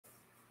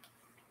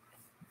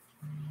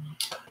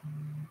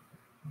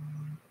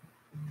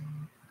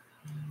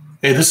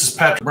Hey, this is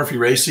Patrick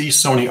Murphy-Racey,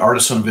 Sony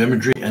Artisan of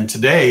Imagery, and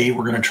today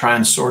we're going to try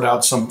and sort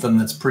out something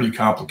that's pretty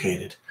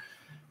complicated,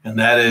 and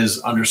that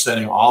is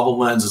understanding all the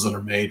lenses that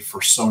are made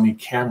for Sony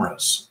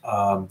cameras.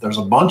 There's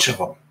a bunch of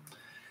them,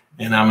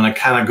 and I'm going to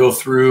kind of go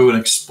through and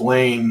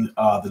explain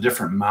the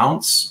different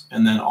mounts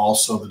and then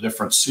also the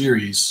different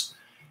series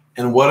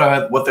and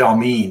what they all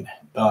mean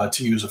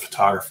to use a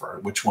photographer,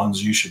 which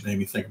ones you should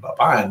maybe think about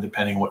buying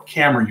depending on what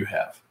camera you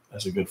have,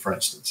 as a good for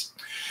instance.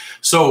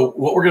 So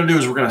what we're going to do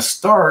is we're going to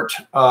start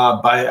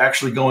by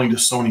actually going to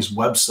Sony's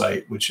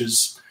website, which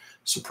is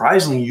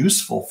surprisingly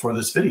useful for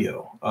this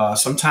video.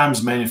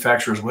 Sometimes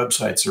manufacturers'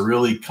 websites are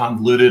really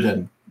convoluted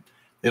and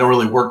they don't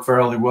really work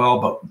very well,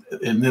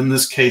 but in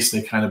this case,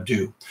 they kind of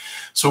do.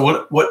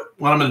 So what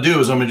I'm going to do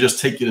is I'm going to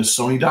just take you to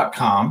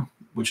Sony.com,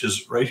 which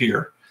is right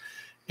here.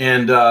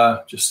 And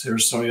just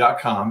here's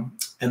Sony.com.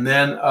 And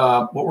then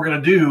what we're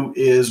going to do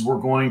is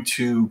we're going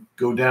to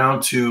go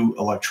down to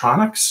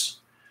electronics,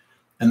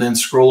 and then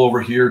scroll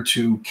over here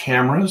to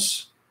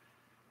cameras,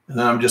 and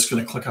then I'm just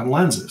going to click on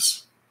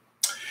lenses.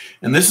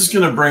 And this is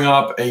going to bring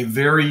up a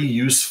very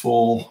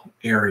useful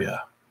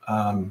area.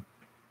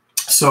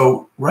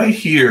 So right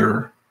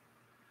here,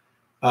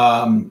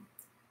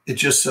 it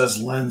just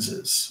says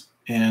lenses,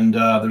 and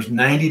there's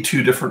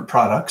 92 different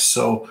products.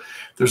 So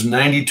there's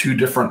 92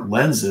 different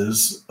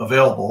lenses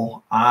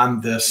available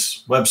on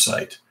this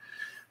website.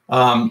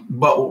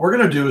 But what we're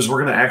going to do is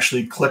we're going to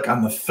actually click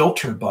on the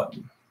filter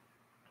button.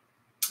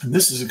 And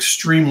this is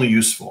extremely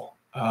useful.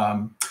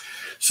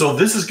 So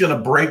this is going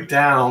to break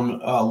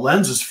down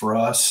lenses for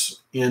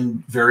us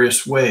in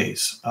various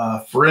ways.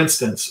 For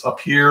instance, up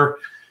here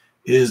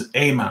is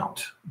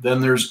A-Mount, then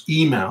there's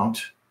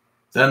E-Mount,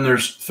 then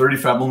there's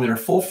 35mm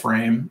full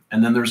frame,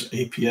 and then there's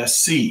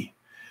APS-C.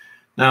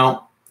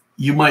 Now,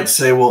 you might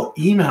say, well,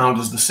 E-Mount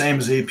is the same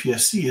as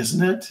APS-C,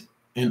 isn't it?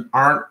 And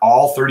aren't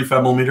all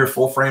 35mm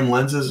full frame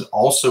lenses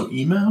also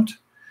E-Mount?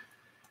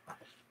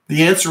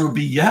 The answer would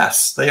be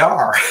yes, they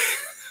are.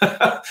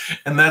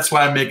 And that's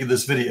why I'm making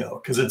this video,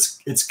 because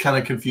it's kind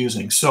of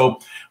confusing. So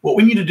what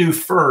we need to do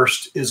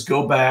first is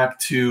go back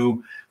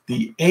to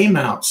the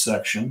A-Mount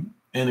section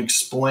and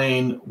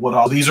explain what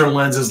all these are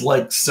lenses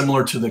like,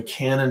 similar to the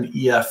Canon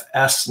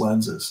EF-S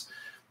lenses.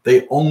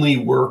 They only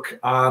work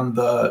on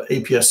the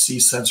APS-C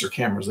sensor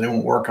cameras. They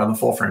won't work on the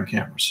full frame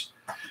cameras.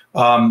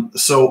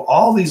 So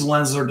all these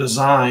lenses are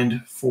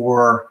designed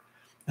for,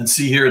 and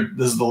see here,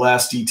 this is the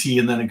last DT,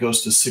 and then it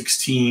goes to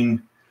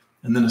 16,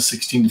 and then a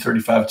 16 to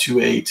 35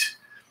 2.8,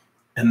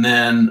 and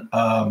then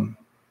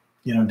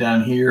you know,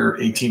 down here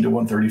 18 to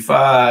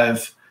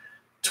 135,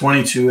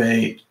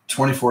 22.8,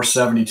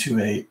 24/70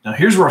 2.8. Now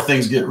here's where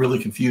things get really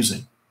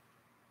confusing.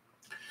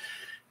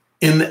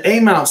 In the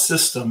A-Mount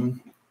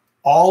system,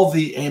 all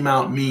the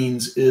A-Mount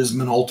means is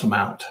Minolta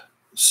mount.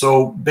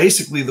 So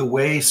basically, the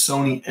way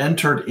Sony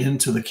entered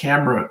into the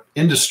camera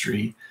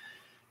industry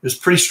is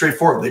pretty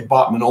straightforward. They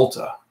bought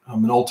Minolta.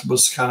 Minolta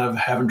was kind of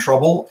having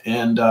trouble,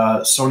 and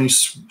Sony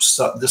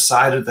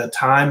decided at that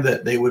time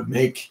that they would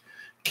make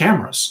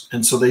cameras.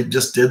 And so they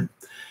just did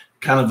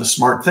kind of the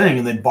smart thing,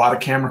 and they bought a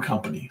camera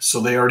company.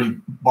 So they already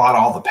bought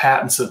all the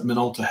patents that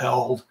Minolta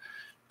held.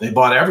 They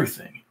bought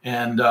everything.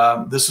 And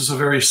this is a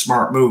very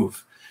smart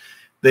move.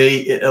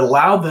 It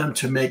allowed them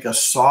to make a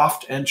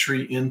soft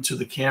entry into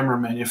the camera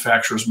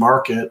manufacturer's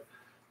market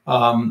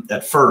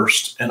at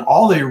first, and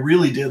all they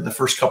really did the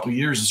first couple of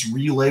years is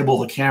relabel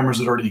the cameras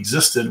that already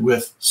existed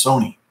with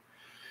Sony.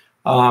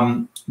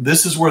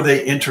 This is where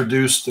they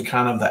introduced the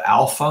kind of the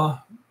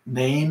alpha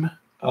name.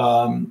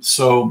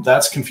 So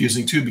that's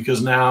confusing too,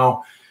 because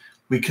now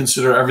we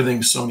consider everything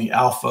Sony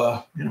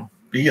alpha, you know,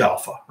 B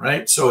alpha,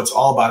 right? So it's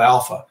all about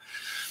alpha.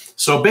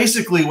 So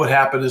basically what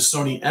happened is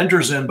Sony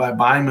enters in by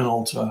buying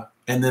Minolta,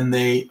 and then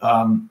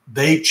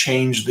they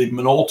changed the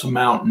Minolta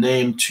mount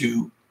name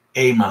to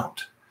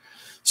A-Mount.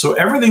 So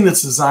everything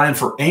that's designed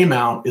for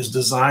A-Mount is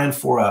designed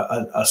for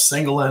a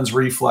single lens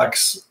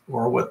reflex,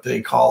 or what they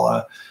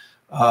call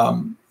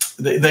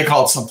they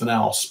call it something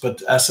else, but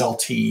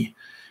SLT.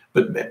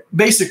 But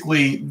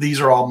basically,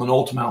 these are all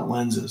Minolta mount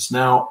lenses.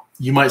 Now,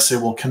 you might say,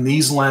 well, can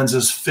these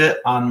lenses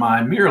fit on my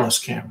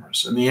mirrorless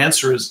cameras? And the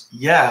answer is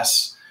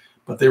yes,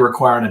 but they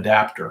require an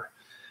adapter.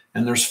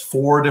 And there's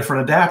 4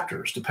 different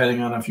adapters,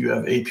 depending on if you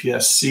have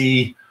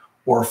APS-C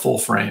or full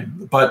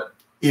frame. But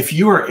if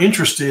you are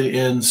interested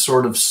in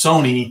sort of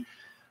Sony,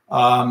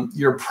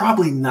 you're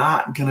probably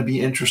not going to be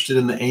interested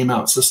in the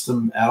A-Mount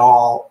system at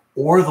all,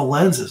 or the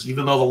lenses.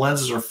 Even though the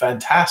lenses are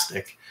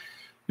fantastic,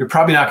 you're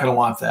probably not going to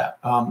want that.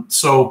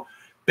 So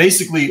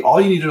basically, all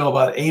you need to know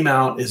about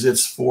A-Mount is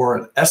it's for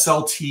an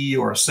SLT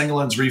or a single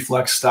lens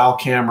reflex style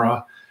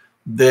camera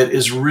that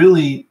is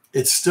really,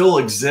 it still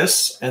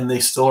exists, and they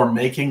still are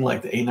making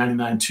like the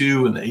A99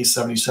 II and the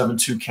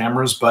A77 II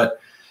cameras, but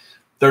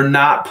they're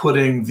not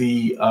putting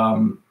the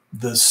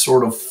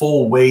sort of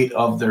full weight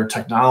of their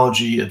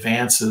technology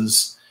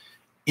advances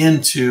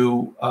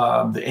into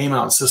the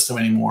A-Mount system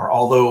anymore.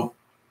 Although,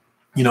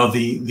 you know,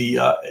 the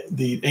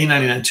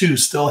A99 II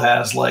still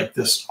has like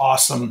this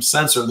awesome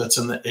sensor that's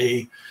in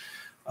the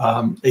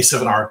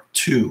A7R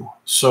II.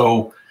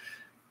 So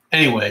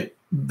anyway,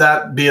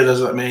 that be it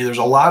as it may, there's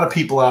a lot of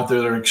people out there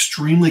that are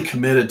extremely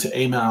committed to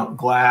A-mount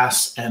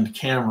glass and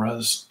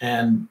cameras,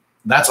 and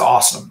that's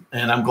awesome.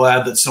 And I'm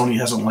glad that Sony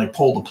hasn't like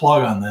pulled the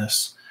plug on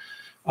this.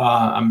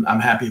 I'm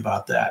happy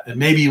about that. And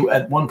maybe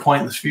at one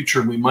point in the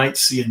future, we might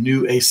see a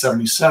new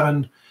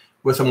A77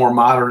 with a more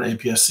modern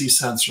APS-C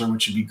sensor,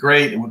 which would be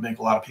great. It would make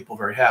a lot of people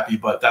very happy,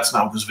 but that's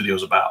not what this video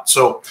is about.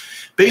 So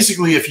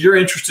basically, if you're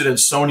interested in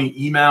Sony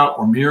E-Mount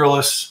or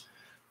mirrorless,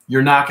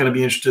 you're not going to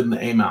be interested in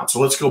the A-Mount.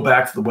 So let's go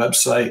back to the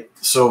website.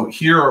 So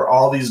here are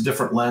all these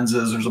different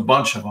lenses. There's a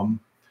bunch of them.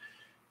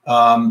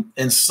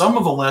 And some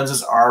of the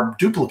lenses are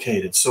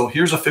duplicated. So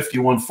here's a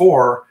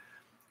 51.4.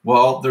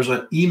 Well, there's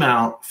an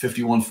E-Mount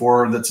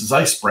 51.4 that's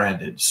Zeiss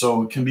branded.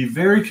 So it can be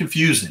very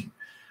confusing.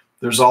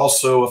 There's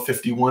also a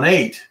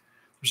 51.8.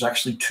 There's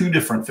actually two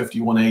different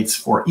 51.8s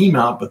for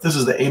E-Mount, but this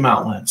is the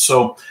A-Mount lens.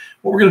 So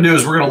what we're going to do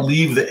is we're going to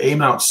leave the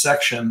A-Mount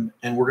section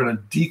and we're going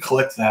to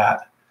declick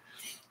that.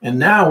 And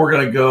now we're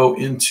going to go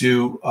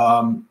into,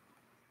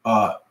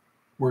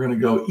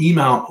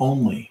 E-Mount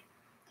only.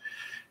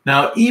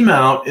 Now,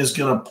 E-Mount is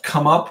going to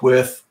come up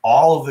with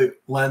all of the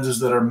lenses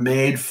that are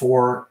made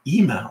for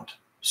E-Mount.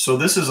 So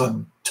this is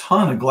a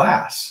ton of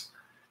glass.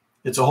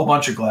 It's a whole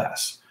bunch of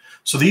glass.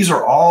 So these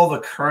are all the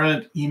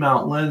current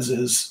E-Mount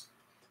lenses.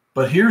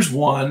 But here's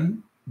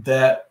one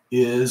that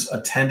is a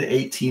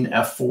 10-18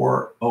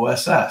 f4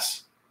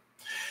 OSS.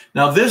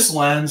 Now this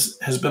lens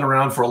has been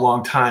around for a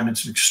long time.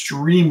 It's an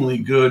extremely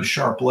good,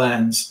 sharp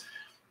lens,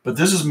 but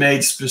this is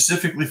made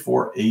specifically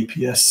for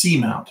APS-C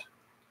mount.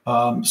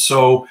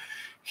 So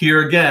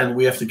here again,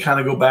 we have to kind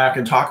of go back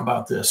and talk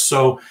about this.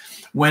 So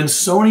when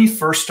Sony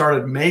first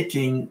started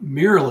making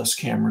mirrorless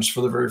cameras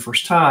for the very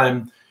first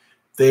time,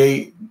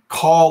 they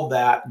called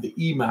that the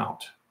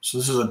E-Mount. So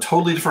this is a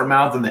totally different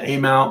mount than the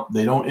A-Mount.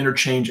 They don't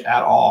interchange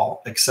at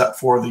all, except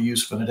for the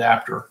use of an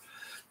adapter.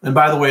 And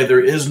by the way,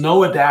 there is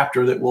no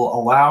adapter that will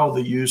allow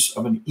the use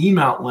of an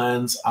E-Mount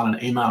lens on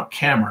an A-Mount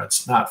camera.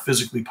 It's not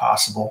physically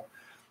possible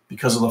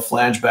because of the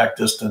flange back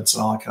distance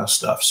and all that kind of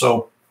stuff.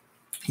 So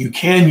you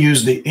can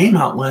use the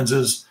A-Mount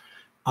lenses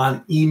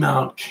on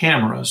E-Mount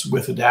cameras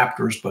with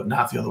adapters, but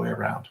not the other way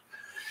around.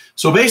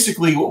 So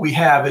basically what we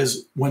have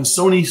is when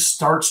Sony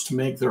starts to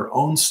make their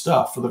own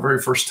stuff for the very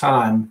first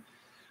time,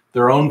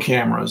 their own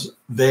cameras,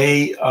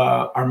 they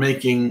are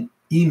making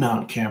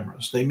E-Mount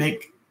cameras. They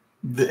make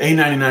the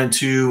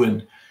A99 II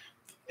and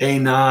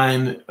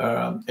A9,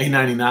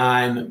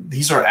 A99.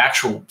 These are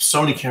actual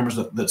Sony cameras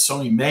that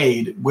Sony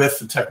made with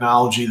the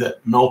technology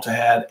that Minolta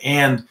had,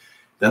 and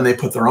then they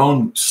put their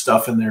own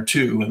stuff in there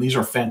too. And these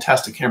are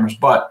fantastic cameras.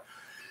 But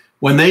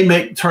when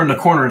they turn the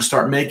corner and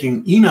start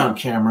making E-Mount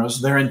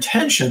cameras, their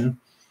intention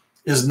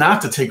is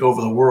not to take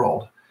over the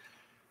world.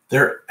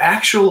 Their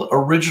actual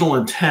original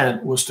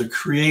intent was to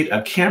create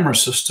a camera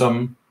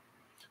system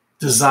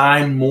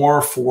designed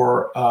more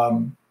for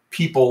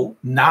people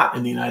not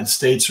in the United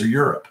States or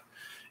Europe.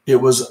 It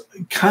was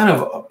kind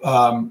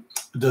of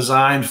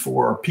designed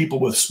for people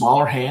with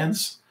smaller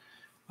hands.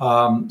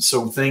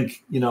 So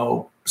think,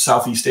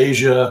 Southeast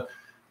Asia,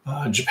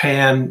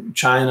 Japan,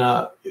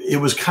 China. It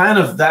was kind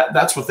of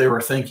that's what they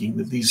were thinking,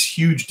 that these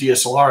huge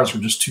DSLRs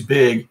were just too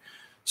big.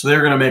 So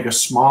they're going to make a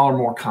smaller,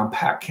 more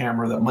compact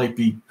camera that might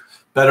be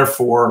better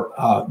for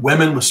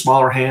women with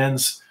smaller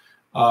hands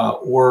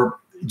or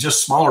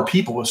just smaller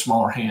people with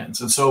smaller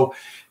hands. And so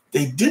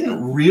they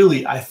didn't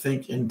really, I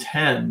think,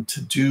 intend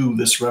to do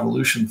this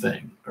revolution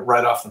thing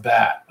right off the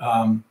bat.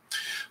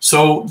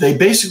 So they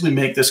basically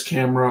make this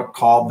camera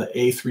called the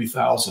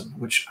A3000,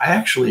 which I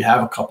actually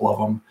have a couple of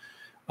them.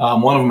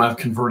 One of them I've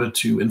converted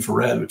to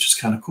infrared, which is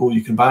kind of cool.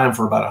 You can buy them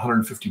for about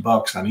 150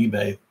 bucks on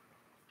eBay.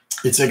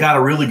 It's got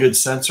a really good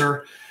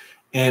sensor,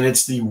 and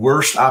it's the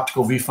worst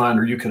optical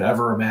viewfinder you could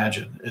ever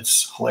imagine.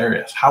 It's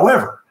hilarious.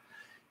 However,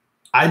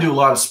 I do a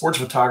lot of sports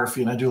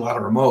photography and I do a lot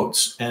of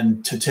remotes,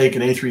 and to take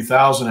an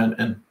A3000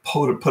 and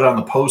put on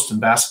the post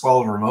and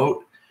basketball of a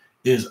remote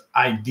is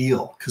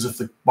ideal, because if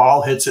the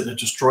ball hits it and it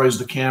destroys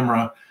the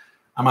camera,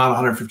 I'm out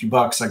 150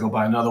 bucks. I go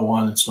buy another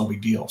one. It's no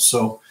big deal.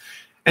 So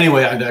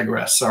anyway, I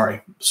digress.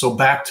 Sorry. So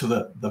back to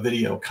the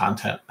video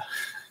content.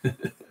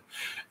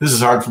 This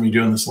is hard for me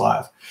doing this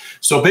live.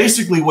 So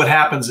basically what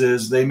happens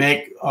is they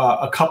make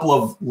a couple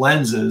of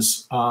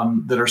lenses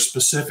that are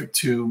specific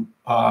to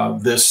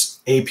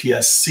this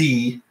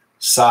APS-C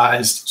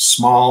sized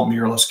small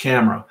mirrorless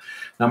camera.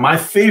 Now, my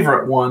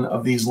favorite one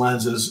of these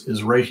lenses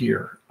is right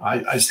here.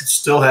 I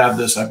still have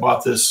this. I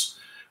bought this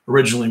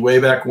originally way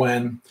back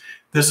when.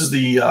 This is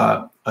the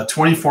a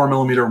 24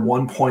 millimeter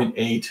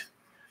 1.8,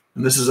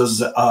 and this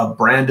is a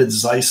branded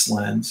Zeiss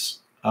lens.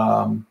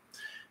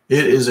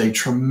 It is a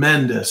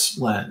tremendous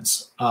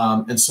lens.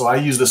 And so I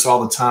use this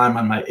all the time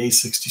on my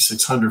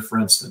A6600, for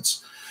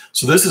instance.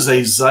 So this is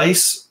a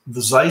Zeiss.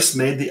 The Zeiss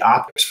made the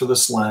optics for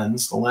this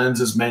lens. The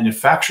lens is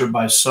manufactured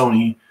by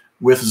Sony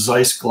with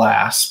Zeiss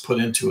glass put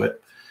into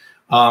it.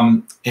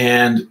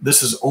 And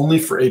this is only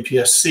for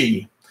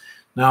APS-C.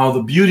 Now,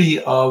 the beauty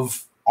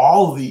of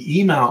all of the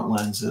E-Mount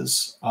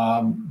lenses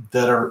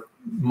that are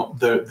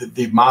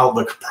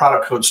the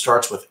product code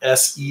starts with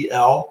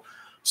SEL.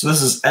 So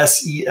this is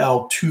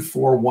SEL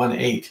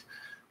 2418.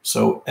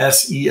 So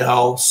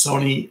SEL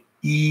Sony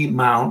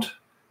E-Mount,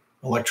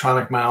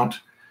 electronic mount.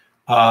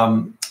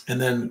 And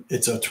then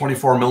it's a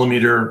 24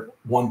 millimeter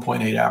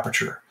 1.8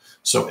 aperture.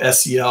 So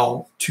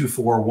SEL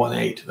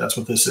 2418, that's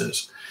what this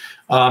is.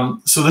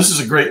 So this is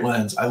a great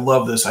lens. I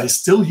love this. I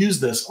still use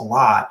this a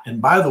lot.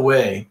 And by the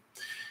way,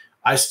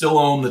 I still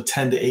own the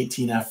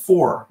 10-18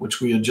 f4,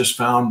 which we had just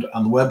found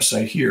on the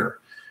website here.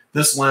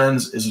 This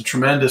lens is a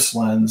tremendous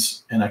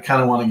lens, and I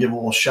kind of want to give a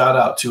little shout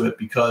out to it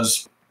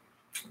because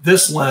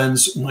this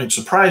lens might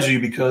surprise you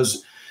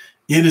because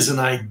it is an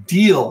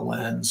ideal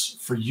lens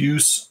for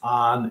use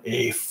on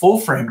a full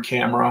frame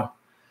camera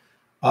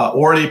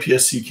or an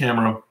APS-C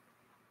camera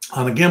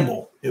on a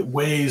gimbal. It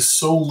weighs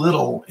so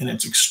little and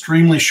it's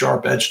extremely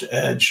sharp edge to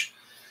edge.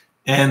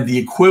 And the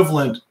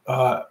equivalent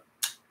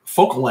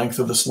focal length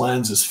of this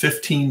lens is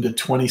 15 to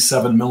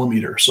 27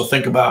 millimeters. So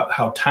think about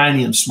how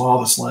tiny and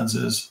small this lens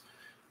is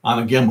on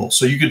a gimbal.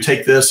 So you could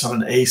take this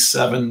on an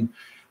A7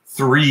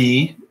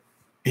 III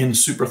in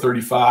Super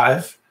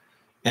 35,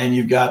 and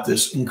you've got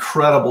this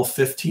incredible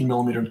 15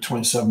 millimeter to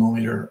 27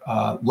 millimeter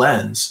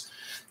lens.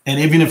 And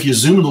even if you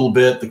zoom a little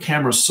bit,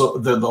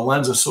 the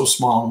lens is so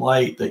small and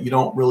light that you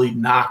don't really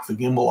knock the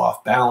gimbal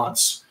off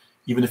balance,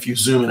 even if you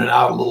zoom in and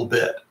out a little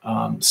bit.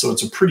 So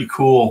it's a pretty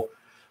cool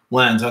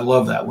lens. I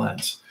love that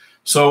lens.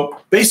 So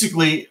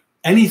basically,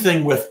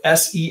 anything with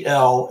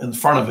SEL in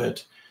front of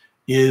it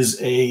is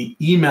a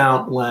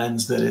E-mount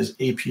lens that is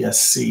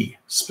APS-C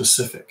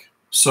specific.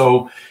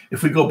 So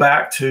if we go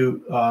back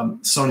to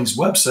Sony's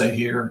website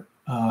here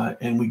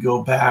and we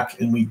go back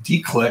and we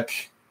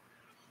declick,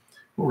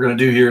 what we're going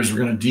to do here is we're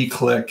going to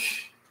declick.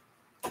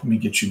 Let me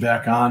get you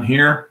back on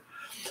here.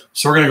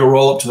 So we're going to go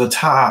roll up to the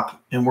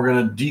top and we're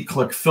going to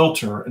declick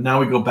filter. And now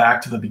we go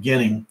back to the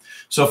beginning.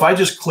 So if I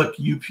just click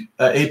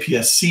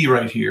APS-C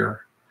right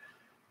here,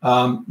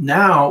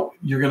 now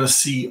you're going to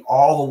see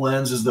all the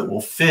lenses that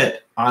will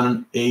fit on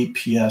an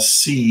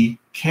APS-C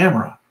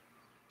camera.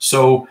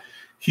 So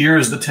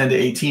here's the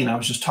 10-18 I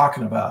was just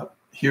talking about.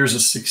 Here's a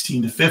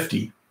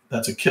 16-50.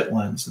 That's a kit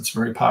lens that's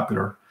very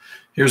popular.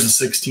 Here's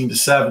a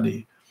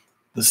 16-70.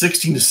 The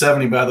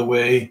 16-70, by the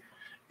way,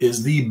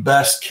 is the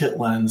best kit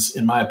lens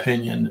in my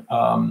opinion.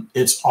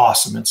 It's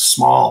awesome. It's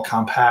small,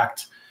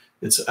 compact.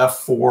 It's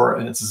f4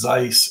 and it's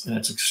Zeiss and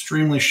it's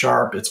extremely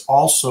sharp. It's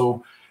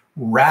also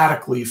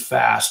radically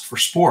fast for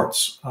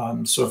sports.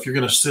 So if you're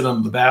going to sit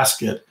on the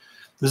basket,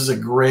 this is a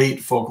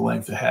great focal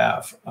length to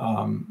have.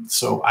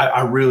 So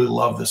I really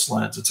love this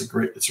lens. It's a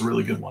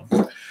really good one.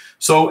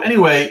 So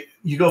anyway,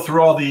 you go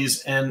through all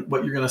these and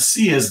what you're going to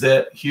see is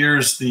that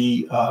here's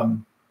the,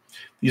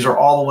 these are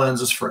all the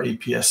lenses for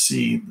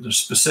APS-C. They're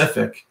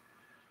specific.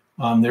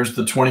 There's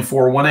the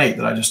 24-18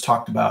 that I just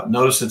talked about.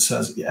 Notice it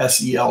says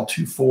SEL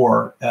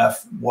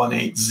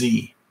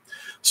 24F18Z.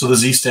 So the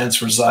Z stands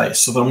for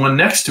Zeiss. So the one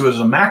next to it is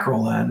a macro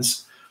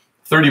lens,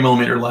 30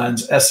 millimeter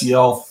lens,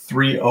 SEL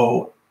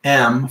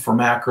 30M for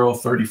macro,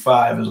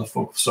 35 is a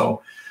focal.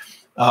 So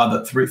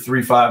the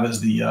 35 is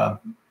the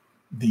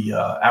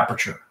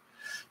aperture.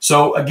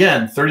 So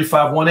again,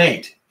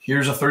 35-18.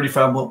 Here's a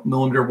 35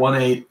 millimeter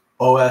 1.8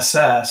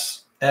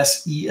 OSS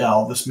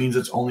SEL. This means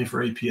it's only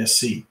for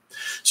APS-C.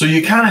 So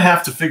you kind of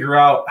have to figure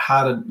out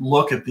how to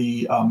look at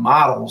the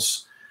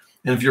models.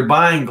 And if you're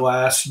buying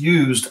glass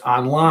used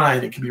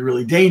online, it can be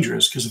really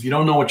dangerous because if you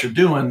don't know what you're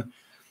doing,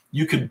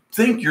 you could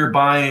think you're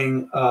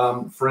buying,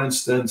 for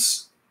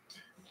instance,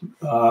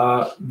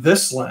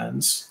 this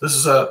lens. This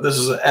is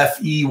a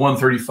FE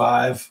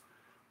 135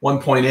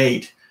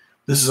 1.8.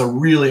 This is a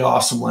really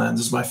awesome lens.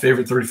 This is my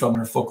favorite 35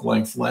 millimeter focal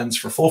length lens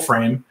for full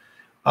frame.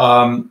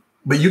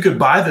 But you could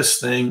buy this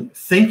thing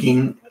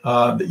thinking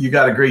that you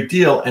got a great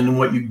deal, and then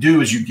what you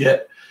do is you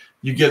get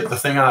the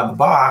thing out of the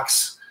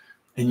box,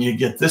 and you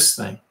get this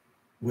thing,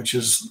 which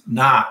is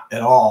not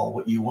at all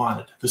what you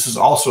wanted. This is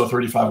also a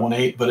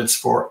 35-18, but it's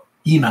for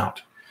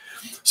E-mount.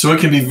 So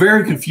it can be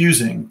very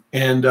confusing,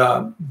 and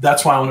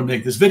that's why I want to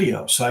make this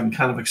video, so I can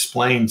kind of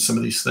explain some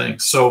of these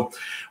things. So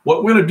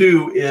what we're going to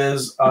do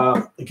is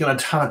going to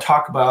kind of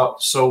talk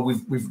about, so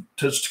we've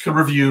just to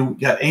review, we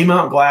got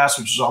A-mount glass,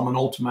 which is all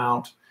Minolta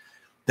mount.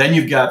 Then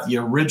you've got the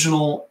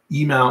original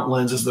E-mount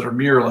lenses that are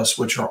mirrorless,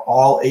 which are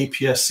all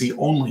APS-C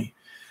only,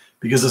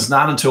 because it's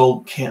not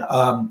until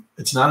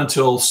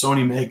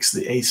Sony makes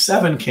the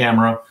A7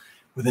 camera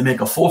where they make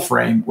a full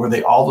frame where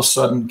they all of a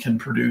sudden can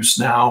produce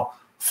now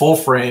full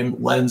frame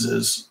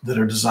lenses that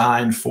are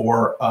designed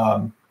for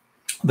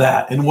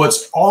that. And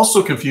what's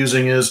also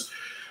confusing is,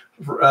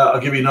 I'll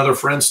give you another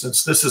for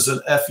instance. This is an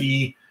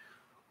FE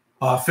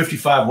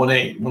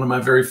 55-18, one of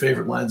my very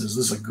favorite lenses.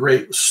 This is a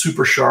great,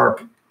 super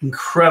sharp,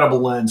 incredible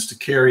lens to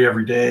carry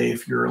every day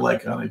if you're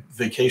like on a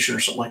vacation or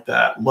something like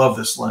that. Love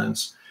this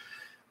lens.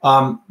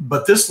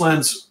 But this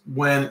lens,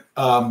 when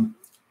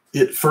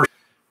it first,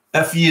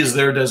 FE is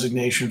their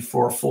designation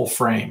for full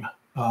frame.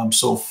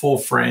 So full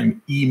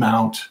frame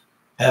E-mount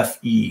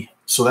FE.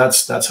 So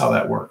that's how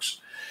that works.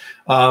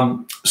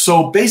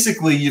 So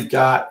basically you've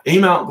got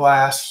A-mount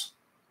glass,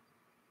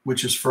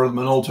 which is for the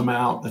Minolta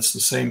mount. That's the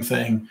same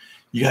thing.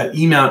 You got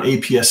E-Mount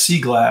APS-C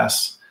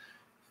glass.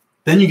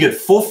 Then you get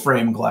full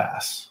frame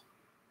glass.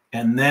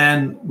 And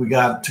then we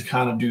got to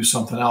kind of do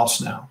something else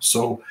now.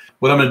 So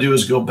what I'm going to do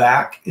is go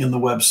back in the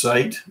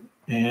website,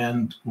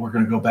 and we're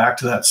going to go back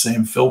to that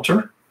same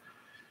filter.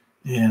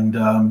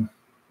 And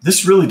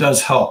this really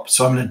does help.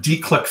 So I'm going to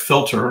declick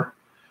filter.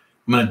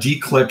 I'm going to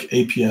declick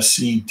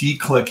APS-C,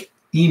 declick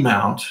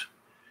E-Mount,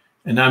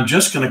 and I'm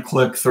just going to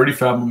click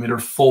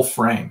 35mm full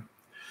frame.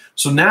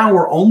 So now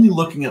we're only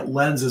looking at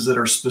lenses that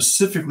are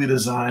specifically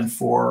designed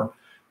for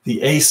the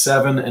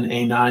A7 and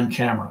A9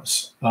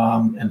 cameras,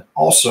 and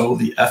also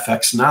the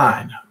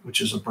FX9,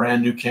 which is a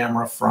brand new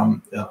camera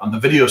from on the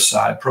video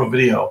side, Pro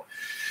Video.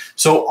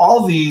 So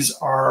all these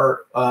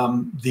are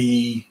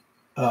the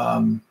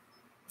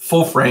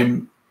full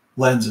frame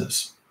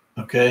lenses,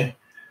 okay?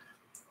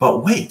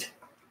 But wait,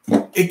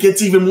 it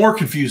gets even more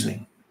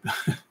confusing.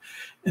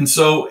 And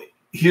so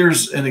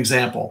here's an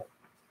example.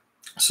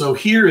 So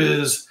here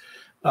is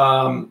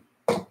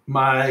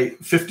my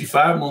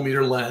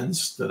 55mm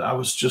lens that I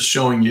was just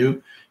showing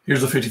you.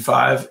 Here's the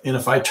 55, and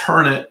if I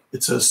turn it,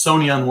 it says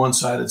Sony on one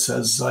side, it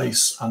says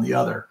Zeiss on the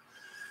other.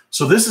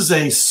 So this is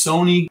a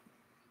Sony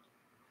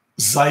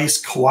Zeiss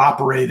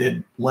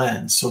cooperated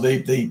lens. So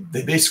they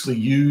basically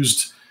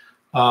used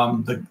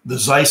the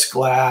Zeiss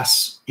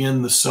glass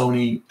in the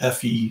Sony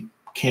FE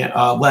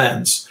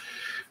lens.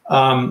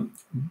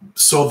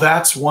 So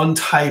that's one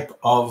type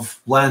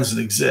of lens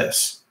that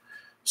exists.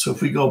 So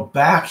if we go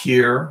back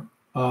here,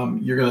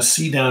 you're going to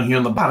see down here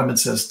on the bottom, it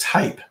says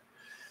type.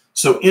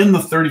 So in the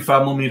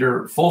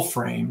 35mm full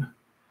frame,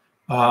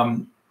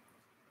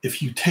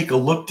 if you take a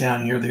look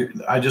down here,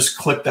 I just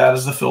clicked that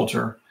as the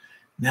filter.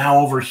 Now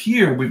over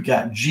here, we've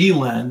got G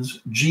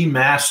lens, G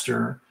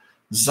master,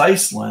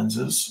 Zeiss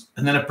lenses,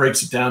 and then it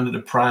breaks it down into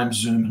prime,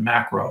 zoom, and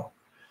macro.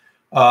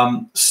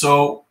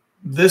 So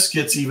this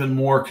gets even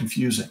more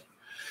confusing.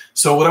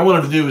 So what I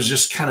wanted to do is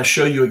just kind of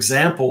show you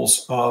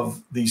examples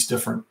of these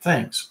different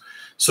things.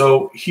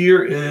 So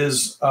here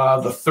is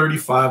the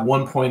 35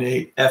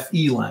 1.8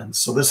 FE lens.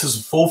 So this is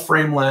a full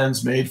frame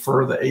lens made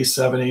for the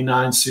A7,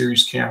 A9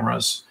 series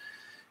cameras.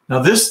 Now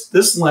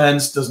this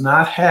lens does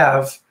not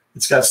have,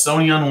 it's got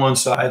Sony on one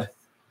side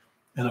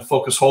and a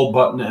focus hold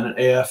button and an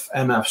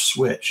AF/MF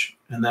switch.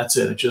 And that's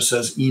it. It just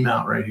says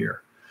E-Mount right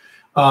here.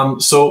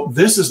 So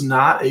this is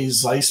not a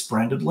Zeiss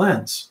branded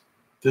lens.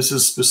 This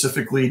is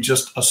specifically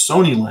just a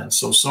Sony lens.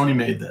 So Sony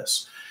made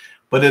this,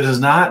 but it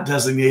is not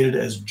designated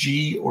as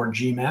G or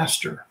G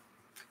master,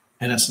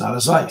 and it's not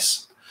a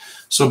Zeiss.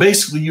 So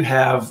basically you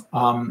have,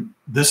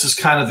 this is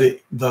kind of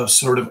the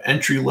sort of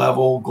entry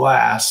level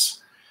glass,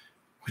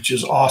 which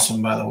is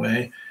awesome, by the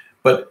way.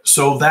 But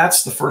so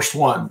that's the first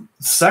one.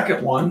 The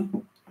second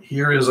one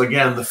here is,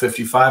 again, the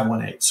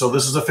 55-1.8. So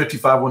this is a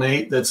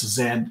 55-1.8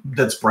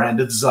 that's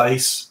branded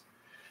Zeiss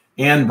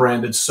and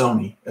branded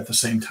Sony at the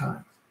same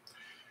time.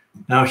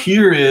 Now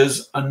here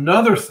is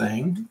another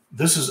thing.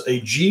 This is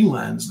a G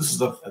lens. This is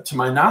to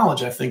my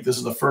knowledge, I think this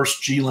is the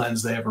first G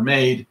lens they ever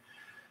made.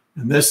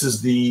 And this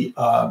is the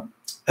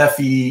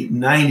FE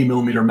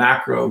 90mm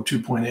macro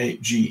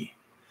 2.8 G.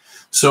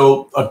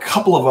 So a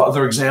couple of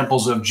other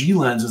examples of G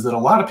lenses that a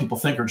lot of people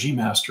think are G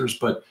masters,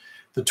 but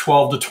the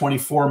 12 to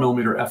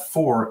 24mm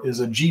f4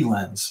 is a G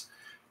lens.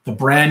 The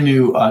brand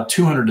new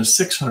 200 to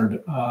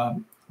 600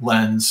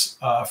 lens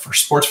for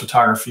sports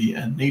photography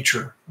and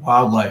nature,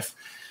 wildlife,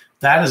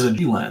 that is a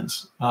G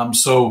lens.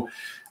 So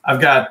I've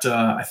got,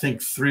 I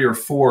think, 3 or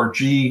 4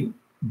 G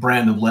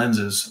branded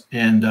lenses.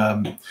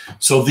 And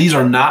so these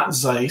are not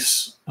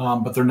Zeiss,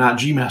 but they're not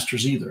G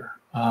masters either.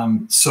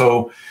 And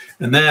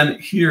then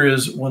here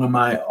is one of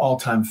my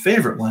all-time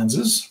favorite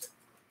lenses.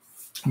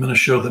 I'm going to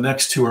show the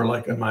next two are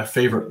like my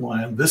favorite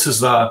lens. This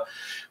is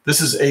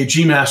a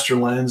G master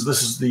lens.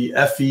 This is the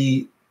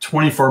FE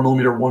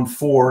 24mm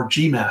 1.4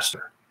 G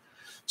master.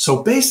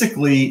 So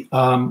basically,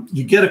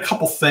 you get a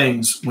couple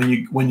things when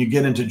you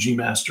get into G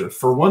master.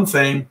 For one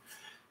thing,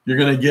 you're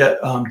going to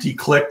get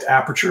declicked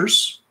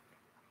apertures,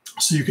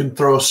 so you can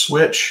throw a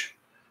switch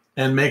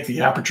and make the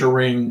aperture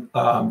ring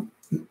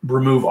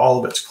remove all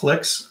of its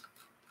clicks.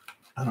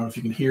 I don't know if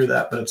you can hear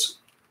that, but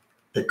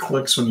it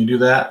clicks when you do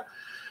that,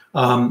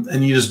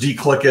 and you just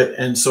declick it.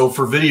 And so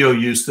for video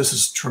use, this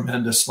is a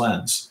tremendous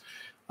lens.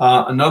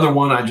 Another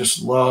one I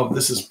just love.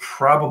 This is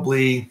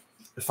probably,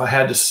 if I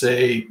had to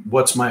say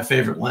what's my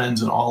favorite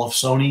lens in all of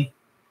Sony,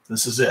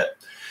 this is it.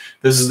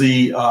 This is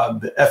the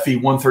FE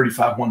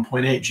 135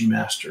 1.8 G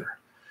master.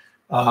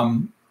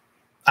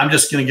 I'm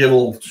just going to give a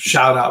little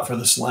shout out for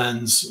this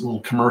lens, a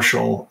little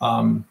commercial.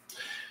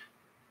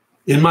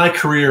 In my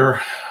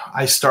career,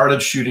 I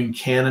started shooting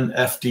Canon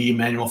FD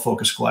manual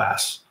focus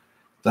glass.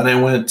 Then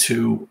I went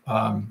to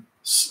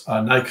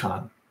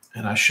Nikon,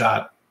 and I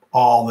shot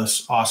all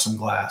this awesome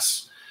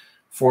glass,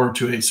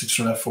 400-2.8,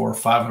 600 f4,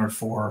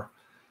 504,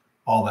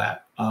 all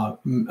that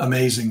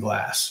amazing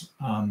glass.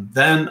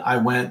 Then I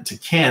went to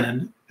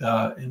Canon in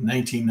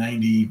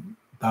 1990,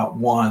 about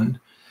 1,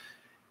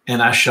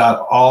 and I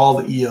shot all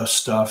the EOS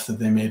stuff that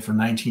they made for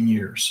 19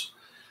 years.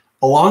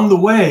 Along the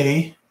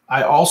way,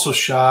 I also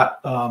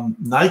shot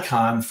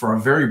Nikon for a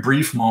very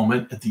brief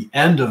moment at the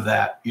end of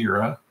that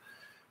era.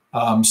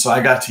 So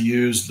I got to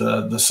use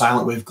the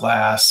silent wave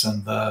glass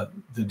and the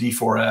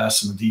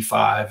D4S and the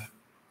D5,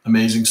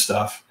 amazing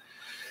stuff.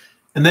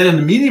 And then in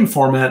the medium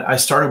format, I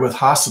started with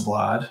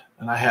Hasselblad,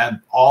 and I had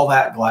all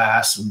that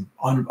glass and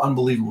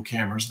unbelievable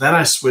cameras. Then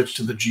I switched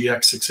to the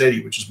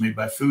GX680, which is made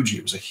by Fuji.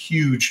 It was a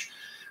huge,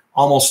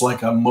 almost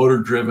like a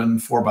motor-driven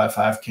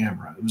 4x5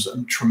 camera. It was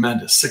a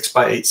tremendous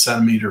 6x8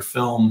 centimeter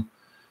film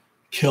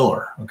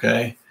killer,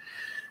 okay?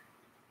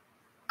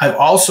 I've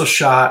also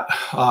shot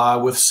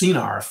with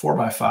Cinar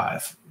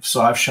 4x5. So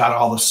I've shot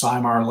all the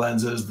Cymar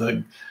lenses,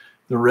 the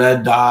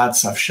red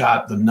dots. I've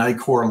shot the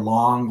Nikkor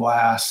long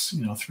glass,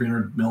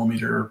 300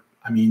 millimeter.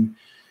 I mean,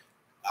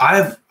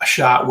 I've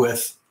shot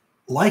with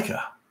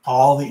Leica,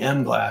 all the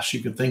M glass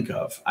you could think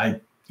of.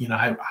 I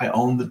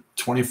own the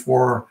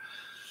 24,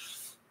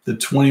 the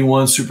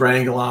 21 Super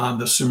Angulon,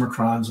 the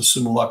Summicrons, the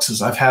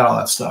Summoluxes. I've had all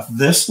that stuff.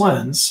 This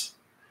lens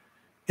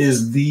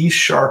is the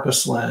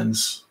sharpest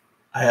lens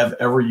I have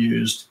ever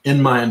used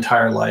in my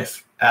entire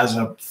life as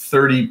a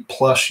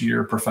 30-plus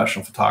year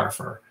professional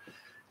photographer.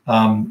 The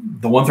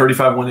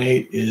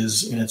 135-1.8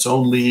 is in its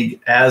own league,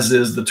 as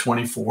is the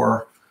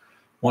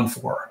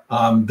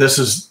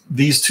 24-1.4.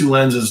 These two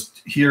lenses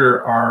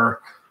here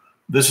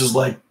this is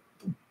like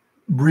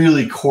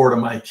really core to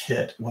my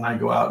kit when I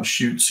go out and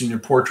shoot senior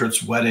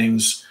portraits,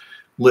 weddings,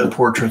 lit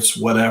portraits,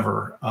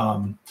 whatever.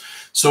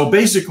 So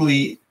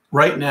basically,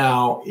 right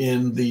now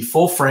in the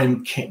full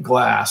frame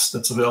glass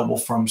that's available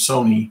from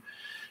Sony,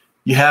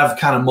 you have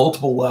kind of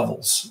multiple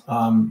levels.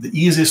 The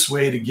easiest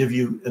way to give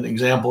you an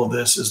example of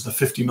this is the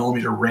 50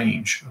 millimeter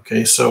range.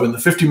 Okay, so in the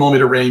 50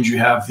 millimeter range, you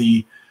have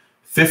the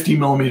 50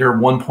 millimeter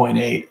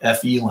 1.8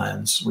 FE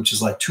lens, which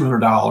is like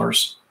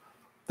 $200.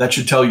 That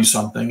should tell you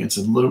something. It's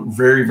a little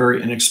very,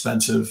 very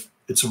inexpensive.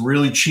 It's a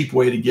really cheap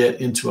way to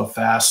get into a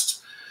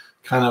fast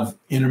kind of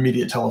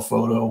intermediate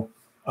telephoto,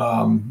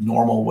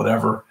 normal,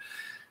 whatever.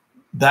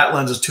 That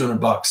lens is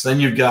 $200. Then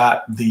you've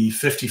got the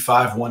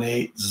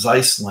 55-1.8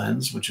 Zeiss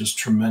lens, which is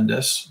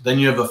tremendous. Then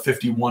you have a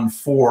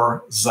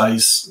 51-4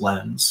 Zeiss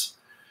lens.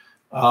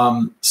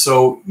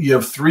 So you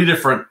have three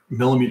different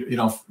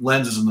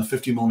lenses in the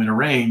 50 millimeter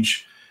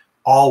range,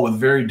 all with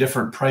very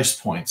different price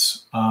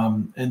points.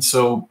 And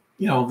so,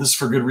 this is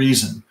for good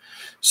reason.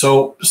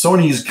 So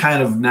Sony's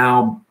kind of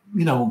now,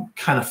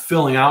 kind of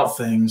filling out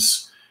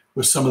things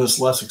with some of this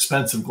less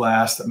expensive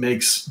glass that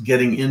makes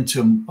getting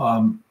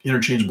into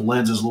interchangeable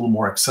lenses a little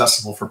more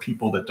accessible for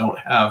people that don't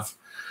have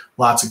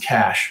lots of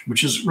cash,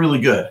 which is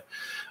really good.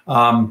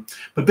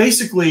 But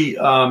basically,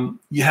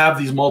 you have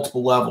these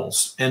multiple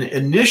levels. And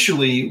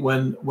initially,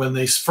 when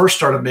they first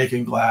started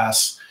making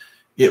glass,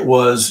 it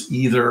was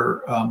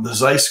either the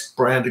Zeiss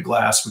branded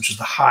glass, which is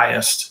the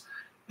highest,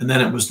 and then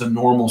it was the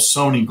normal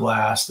Sony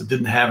glass that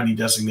didn't have any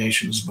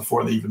designations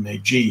before they even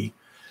made G.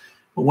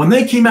 But when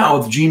they came out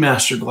with G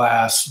Master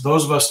glass,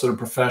 those of us that are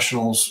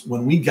professionals,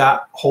 when we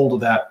got hold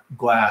of that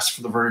glass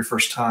for the very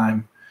first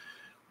time,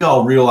 we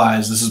all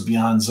realized this is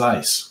beyond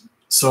Zeiss.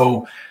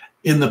 So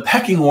in the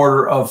pecking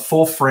order of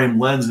full frame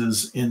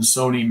lenses in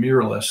Sony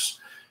mirrorless,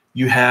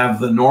 you have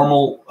the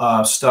normal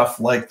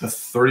stuff like the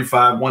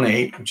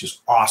 35-1.8, which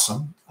is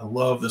awesome. I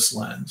love this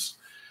lens.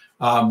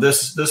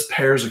 This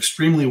pairs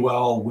extremely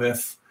well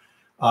with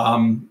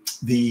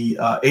the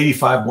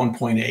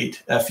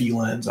 85-1.8 FE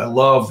lens. I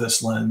love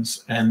this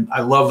lens, and I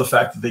love the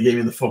fact that they gave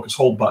me the focus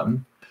hold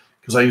button,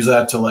 because I use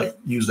that to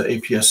use the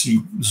APS-C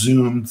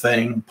zoom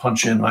thing,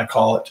 punch in, I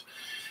call it.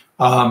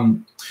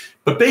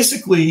 But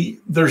basically,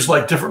 there's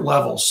different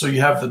levels. So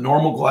you have the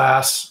normal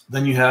glass,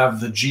 then you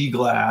have the G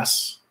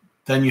glass,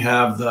 then you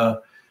have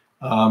the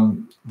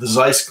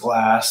Zeiss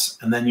glass,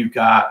 and then you've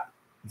got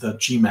the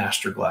G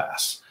Master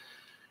glass.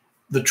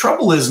 The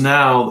trouble is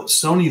now that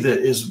Sony, that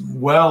is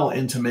well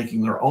into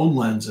making their own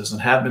lenses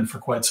and have been for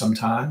quite some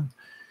time,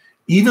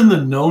 even the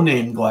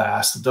no-name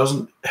glass that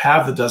doesn't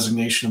have the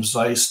designation of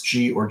Zeiss,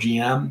 G, or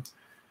GM,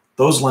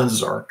 those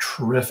lenses are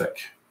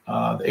terrific.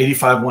 The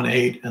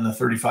 85-1.8 and the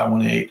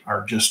 35-1.8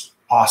 are just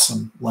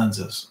awesome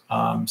lenses.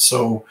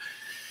 So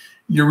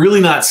you're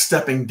really not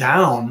stepping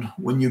down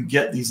when you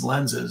get these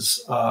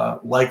lenses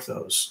like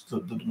those,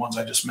 the ones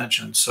I just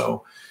mentioned.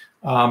 So,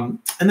 and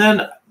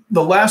then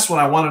the last one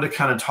I wanted to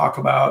kind of talk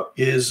about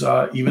is,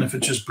 even if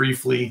it's just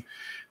briefly,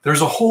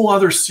 there's a whole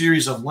other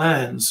series of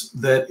lens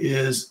that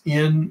is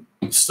in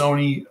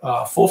Sony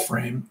full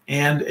frame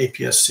and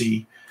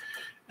APS-C.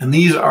 And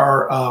these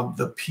are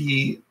the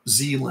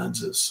PZ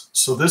lenses.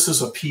 So this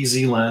is a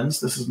PZ lens.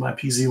 This is my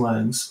PZ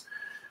lens.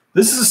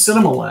 This is a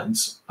cinema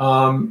lens.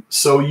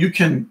 So you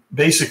can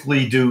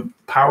basically do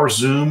power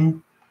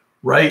zoom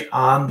right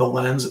on the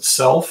lens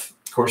itself.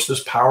 Of course,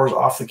 this powers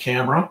off the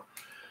camera.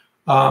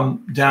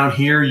 Down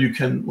here, you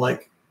can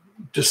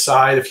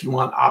decide if you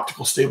want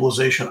optical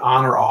stabilization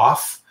on or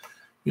off.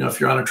 If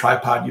you're on a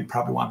tripod, you'd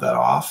probably want that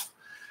off.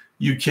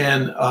 You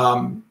can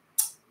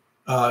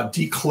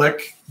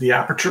declick the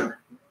aperture.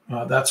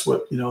 That's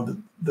what,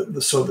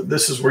 so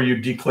this is where you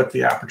declick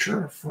the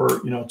aperture for,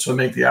 to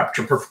make the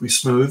aperture perfectly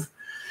smooth.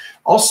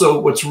 Also,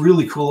 what's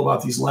really cool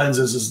about these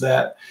lenses is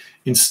that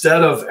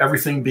instead of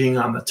everything being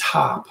on the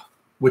top,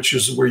 which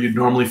is where you'd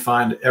normally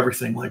find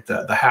everything like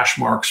that, the hash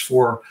marks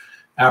for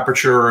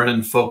aperture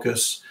and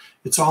focus,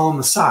 it's all on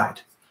the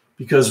side.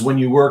 Because when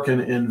you work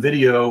in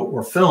video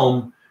or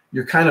film,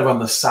 you're kind of on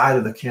the side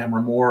of the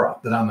camera more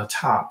than on the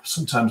top.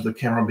 Sometimes the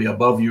camera will be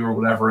above you or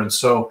whatever. And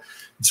so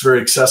it's very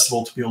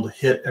accessible to be able to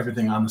hit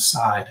everything on the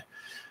side.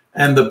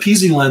 And the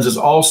PZ lens is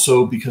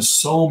also, because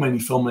so many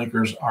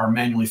filmmakers are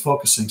manually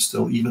focusing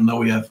still, even though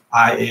we have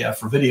IAF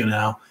for video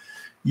now,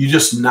 you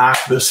just knock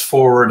this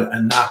forward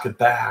and knock it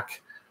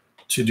back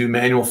to do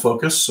manual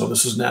focus. So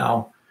this is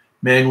now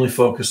manually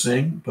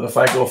focusing. But if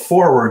I go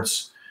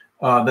forwards,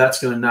 that's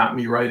going to knock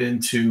me right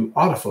into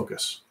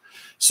autofocus.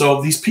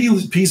 So these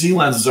PZ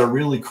lenses are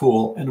really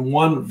cool. And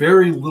one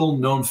very little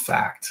known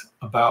fact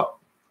about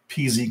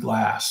PZ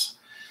glass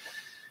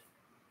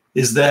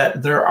is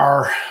that there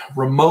are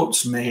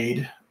remotes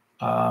made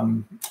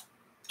on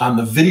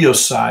the video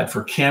side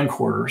for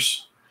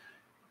camcorders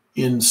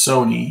in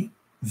Sony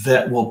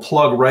that will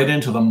plug right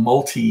into the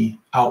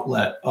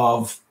multi-outlet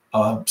of,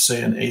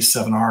 say, an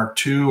A7R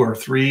 2 or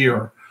 3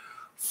 or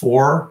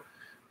 4,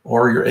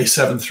 or your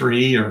A7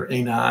 III or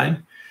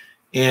A9.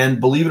 And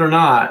believe it or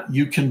not,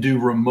 you can do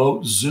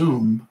remote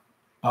zoom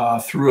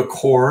through a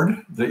cord.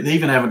 They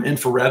even have an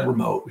infrared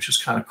remote, which is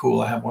kind of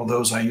cool. I have one of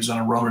those I use on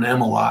a Ronin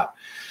M a lot.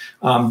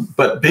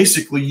 But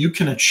basically, you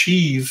can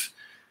achieve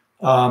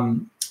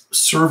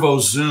servo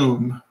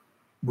zoom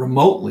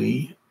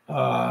remotely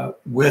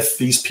with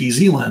these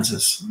PZ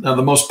lenses. Now,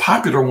 the most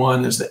popular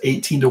one is the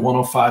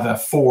 18-105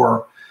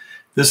 f4.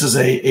 This is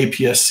a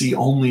APS-C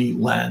only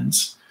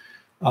lens.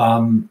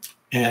 But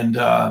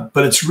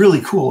it's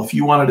really cool. If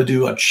you wanted to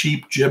do a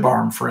cheap jib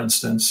arm, for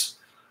instance,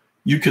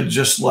 you could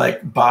just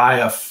like buy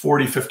a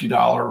 $40,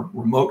 $50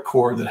 remote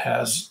cord that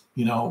has,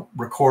 you know,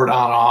 record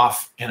on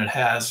off, and it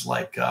has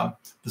like the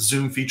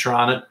zoom feature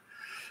on it.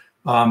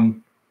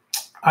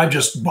 I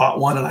just bought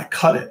one and I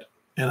cut it,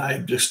 and I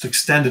just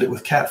extended it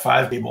with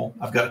Cat5 cable.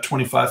 I've got a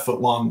 25-foot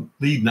long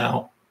lead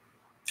now.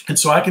 And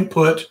so I can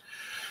put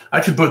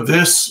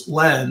this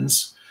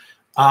lens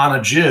on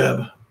a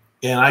jib,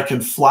 and I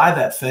can fly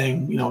that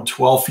thing, you know,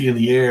 12 feet in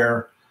the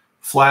air,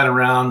 fly it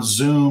around,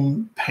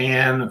 zoom,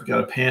 pan. I've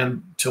got a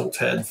pan tilt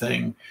head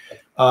thing.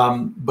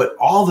 But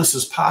all this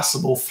is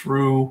possible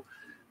through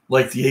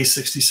like the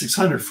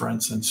A6600, for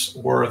instance,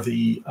 or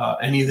the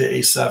any of the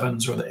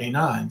A7s or the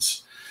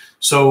A9s.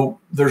 So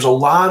there's a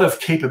lot of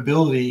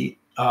capability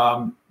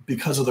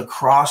because of the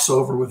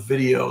crossover with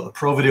video, the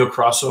Pro Video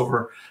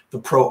crossover, the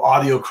Pro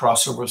Audio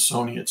crossover with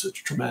Sony. It's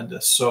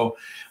tremendous. So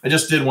I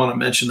just did want to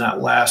mention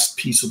that last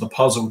piece of the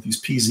puzzle with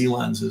these PZ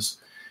lenses.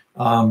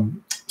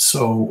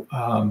 So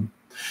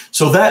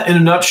that in a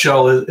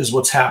nutshell is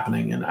what's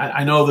happening. And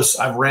I know this,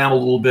 I've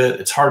rambled a little bit.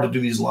 It's hard to do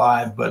these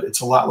live, but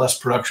it's a lot less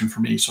production for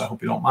me. So I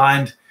hope you don't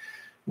mind.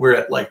 We're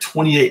at like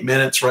 28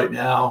 minutes right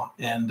now.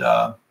 And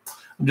I'm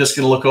just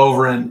going to look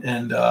over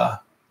and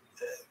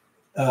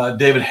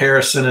David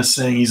Harrison is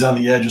saying he's on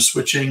the edge of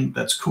switching.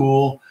 That's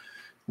cool.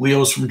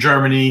 Leo's from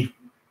Germany.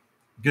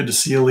 Good to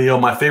see you, Leo.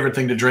 My favorite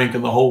thing to drink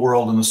in the whole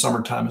world in the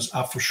summertime is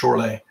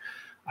Apfelschorle.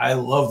 I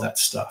love that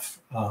stuff.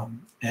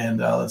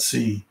 Let's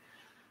see.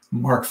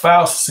 Mark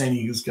Faust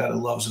saying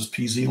loves his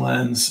PZ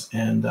lens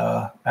and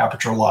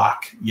aperture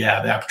lock.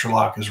 Yeah, the aperture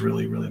lock is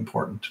really, really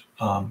important.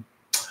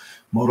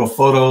 Moto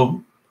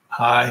Photo,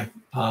 hi.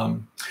 But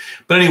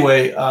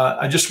anyway,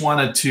 I just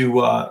wanted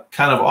to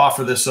kind of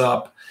offer this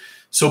up.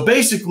 So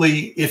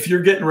basically, if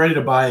you're getting ready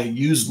to buy a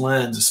used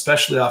lens,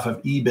 especially off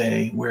of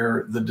eBay,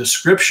 where the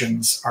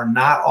descriptions are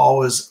not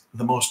always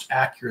the most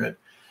accurate,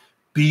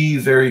 be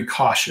very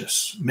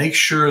cautious. Make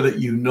sure that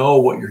you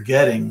know what you're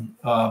getting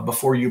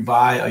before you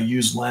buy a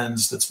used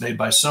lens that's made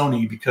by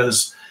Sony,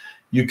 because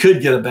you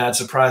could get a bad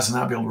surprise and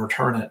not be able to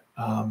return it.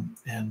 One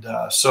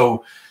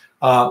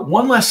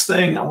last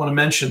thing I want to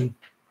mention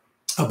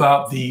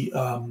about the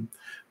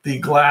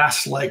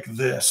glass like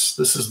this.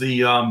 This is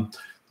the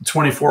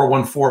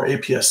 2414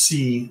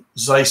 APS-C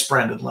Zeiss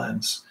branded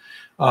lens.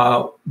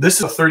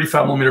 This is a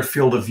 35mm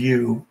field of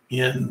view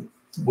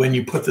when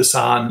you put this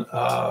on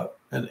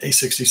an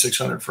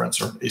A6600, for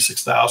instance, or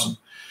A6000.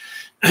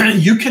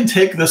 You can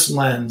take this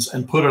lens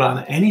and put it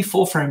on any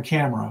full frame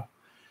camera,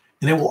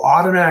 and it will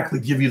automatically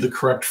give you the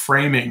correct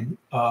framing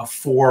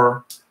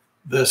for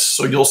this.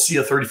 So you'll see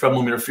a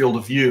 35mm field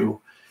of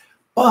view,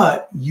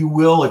 but you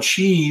will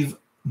achieve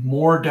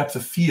more depth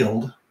of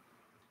field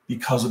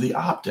because of the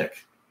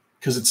optic,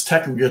 because it's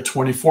technically a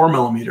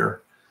 24mm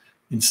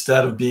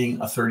instead of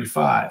being a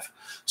 35.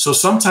 So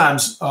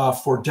sometimes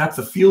for depth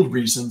of field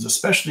reasons,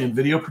 especially in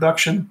video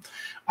production,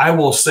 I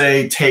will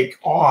say take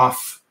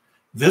off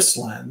this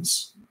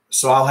lens.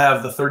 So I'll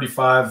have the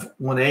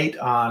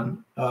 35-1.8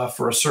 on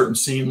for a certain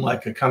scene,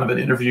 like a kind of an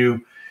interview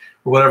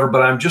or whatever,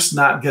 but I'm just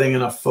not getting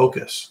enough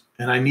focus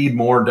and I need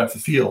more depth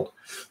of field.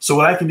 So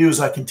what I can do is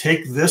I can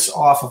take this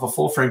off of a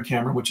full frame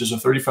camera, which is a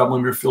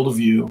 35mm field of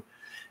view,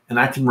 and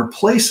I can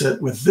replace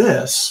it with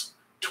this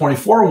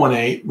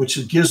 24-1.8,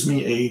 which gives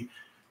me a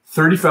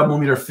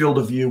 35mm field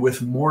of view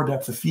with more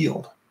depth of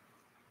field.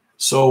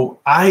 So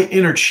I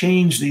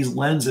interchange these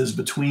lenses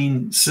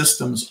between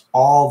systems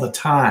all the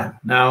time.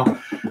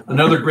 Now,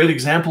 another great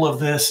example of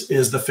this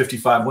is the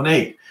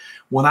 55-1.8.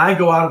 When I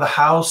go out of the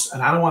house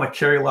and I don't want to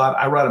carry a lot,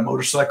 I ride a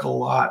motorcycle a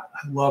lot.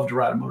 I love to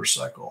ride a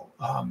motorcycle.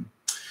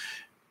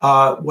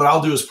 What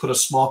I'll do is put a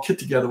small kit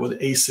together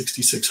with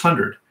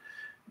A6600.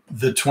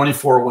 The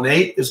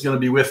 24-1.8 is going to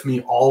be with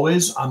me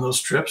always on those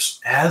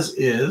trips, as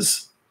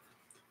is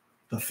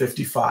the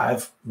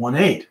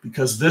 55-1.8,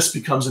 because this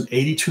becomes an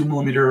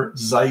 82mm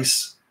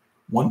Zeiss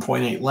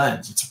 1.8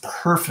 lens. It's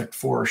perfect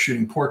for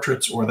shooting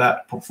portraits or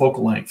that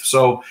focal length.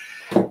 So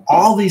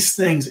all these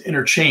things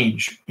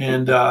interchange,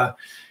 and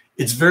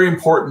it's very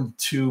important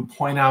to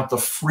point out the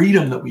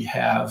freedom that we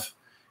have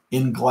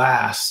in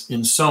glass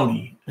in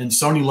Sony. And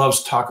Sony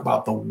loves to talk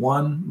about the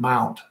one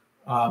mount.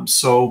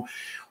 So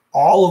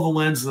all of the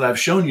lenses that I've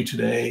shown you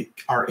today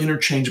are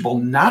interchangeable,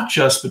 not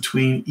just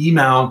between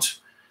E-Mount,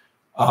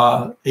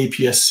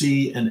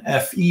 APS-C, and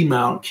FE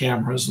mount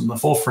cameras in the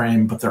full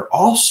frame, but they're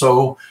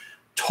also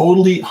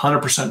totally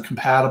 100%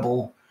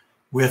 compatible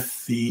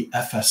with the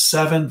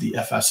FS7, the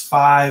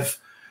FS5,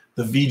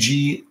 the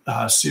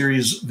VG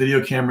series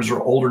video cameras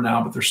are older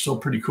now, but they're still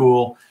pretty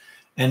cool,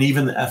 and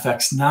even the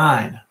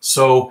FX9.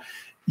 So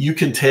you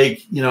can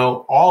take, you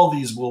know, all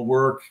these will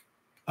work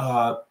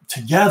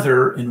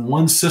together in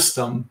one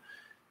system,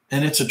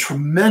 and it's a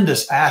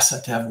tremendous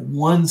asset to have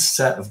one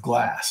set of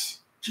glass.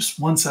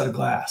 Just one set of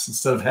glass,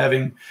 instead of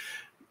having,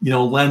 you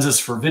know, lenses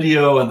for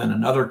video and then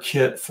another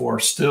kit for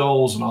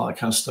stills and all that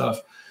kind of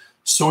stuff.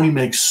 Sony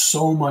makes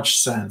so much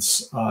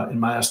sense, in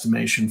my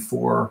estimation,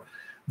 for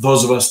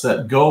those of us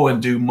that go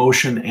and do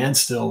motion and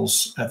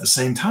stills at the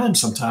same time,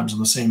 sometimes on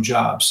the same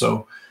job.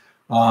 So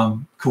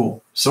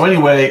cool. So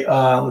anyway,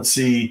 let's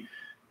see.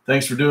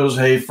 Thanks for doing this.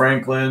 Hey,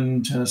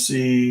 Franklin,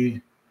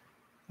 Tennessee.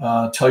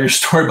 Tell your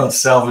story about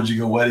salvaging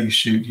a wedding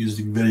shoot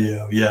using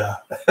video. Yeah.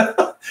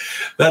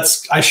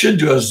 I should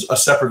do a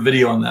separate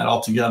video on that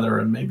altogether,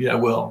 and maybe I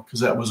will,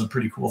 because that was a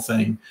pretty cool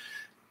thing.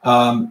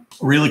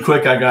 Really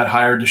quick, I got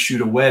hired to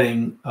shoot a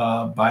wedding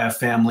by a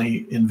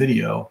family in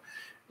video,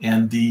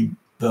 and the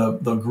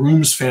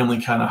groom's family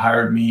kind of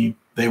hired me.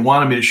 They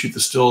wanted me to shoot the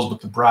stills,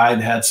 but the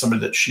bride had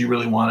somebody that she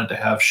really wanted to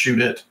have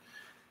shoot it.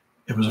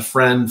 It was a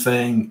friend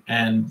thing,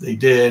 and they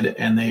did,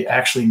 and they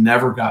actually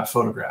never got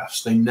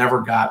photographs. They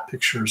never got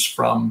pictures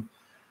from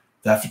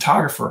that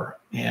photographer,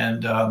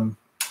 and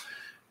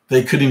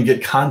they couldn't even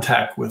get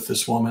contact with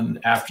this woman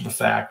after the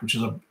fact, which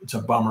is it's a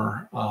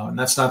bummer. And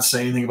that's not to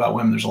say anything about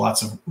women. There's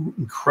lots of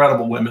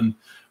incredible women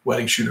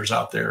wedding shooters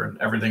out there, and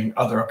everything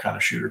other kind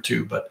of shooter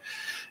too. But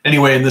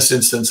anyway, in this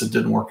instance, it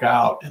didn't work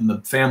out, and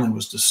the family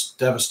was just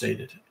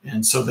devastated.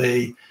 And so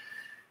they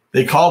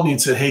called me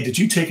and said, "Hey, did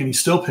you take any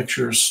still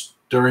pictures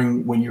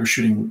during when you were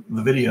shooting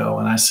the video?"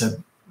 And I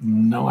said,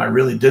 "No, I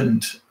really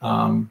didn't."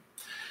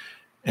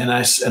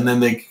 And then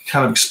they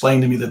kind of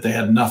explained to me that they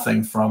had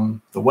nothing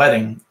from the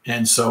wedding.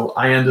 And so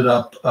I ended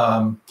up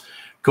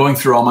going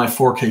through all my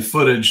 4K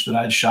footage that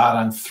I'd shot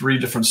on 3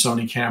 different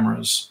Sony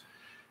cameras.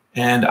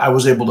 And I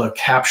was able to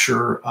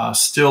capture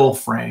still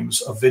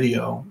frames of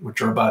video,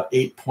 which are about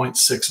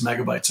 8.6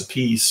 megabytes a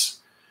piece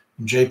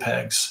in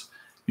JPEGs.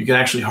 You can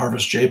actually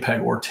harvest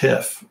JPEG or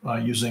TIFF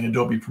using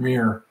Adobe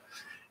Premiere.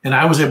 And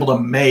I was able to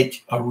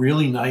make a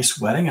really nice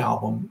wedding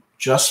album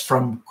just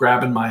from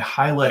grabbing my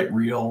highlight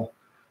reel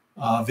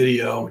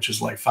video, which is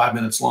like 5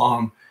 minutes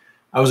long.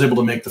 I was able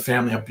to make the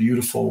family a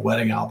beautiful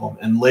wedding album.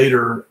 And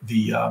later,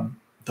 the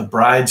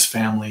bride's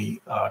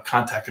family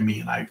contacted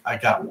me, and I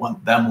got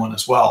them one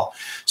as well.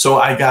 So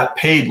I got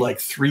paid like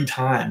 3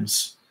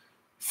 times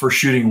for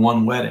shooting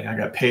one wedding. I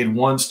got paid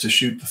once to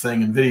shoot the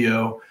thing in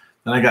video.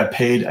 Then I got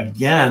paid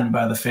again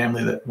by the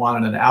family that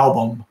wanted an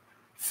album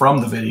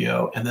from the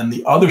video. And then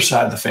the other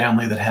side of the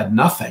family that had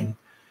nothing,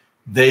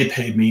 they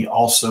paid me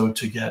also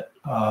to get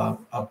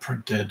a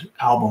printed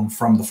album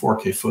from the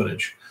 4K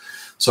footage.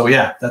 So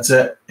yeah, that's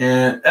it.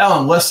 And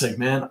Alan Lessig,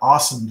 man,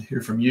 awesome to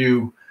hear from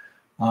you.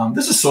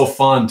 This is so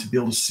fun to be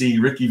able to see.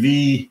 Ricky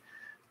V,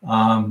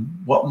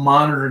 what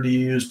monitor do you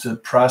use to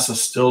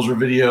process stills or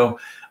video?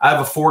 I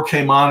have a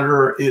 4K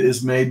monitor. It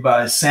is made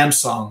by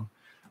Samsung,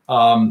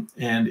 and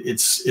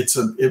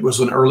it was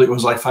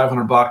like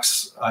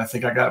 $500. I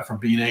think I got it from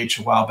B&H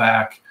a while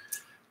back.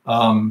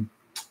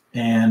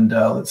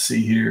 Let's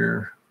see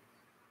here.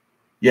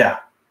 Yeah,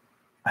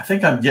 I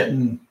think I'm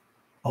getting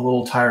a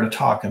little tired of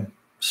talking.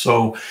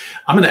 So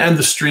I'm going to end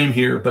the stream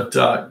here. But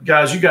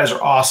guys, you guys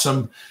are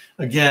awesome.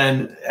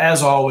 Again,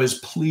 as always,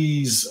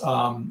 please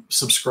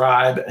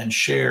subscribe and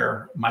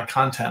share my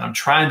content. I'm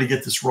trying to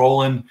get this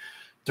rolling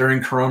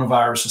during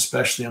coronavirus,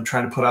 especially. I'm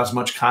trying to put out as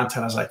much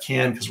content as I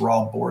can because we're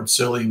all bored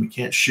silly and we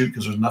can't shoot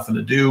because there's nothing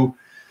to do.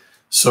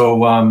 So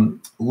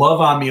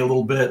love on me a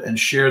little bit and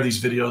share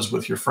these videos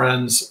with your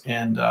friends,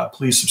 and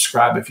please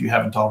subscribe if you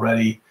haven't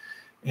already.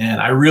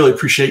 And I really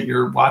appreciate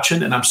your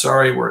watching, and I'm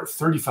sorry we're at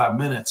 35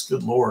 minutes.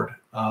 Good Lord.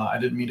 I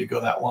didn't mean to go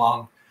that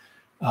long.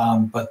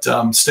 But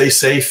stay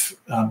safe,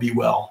 be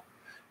well.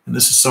 And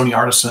this is Sony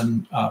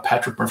Artisan,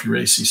 Patrick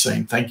Murphy-Racey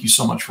saying thank you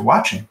so much for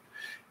watching.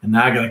 And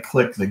now I got to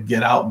click the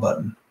get out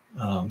button.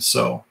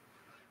 So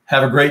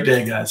Have a great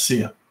day, guys.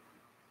 See ya.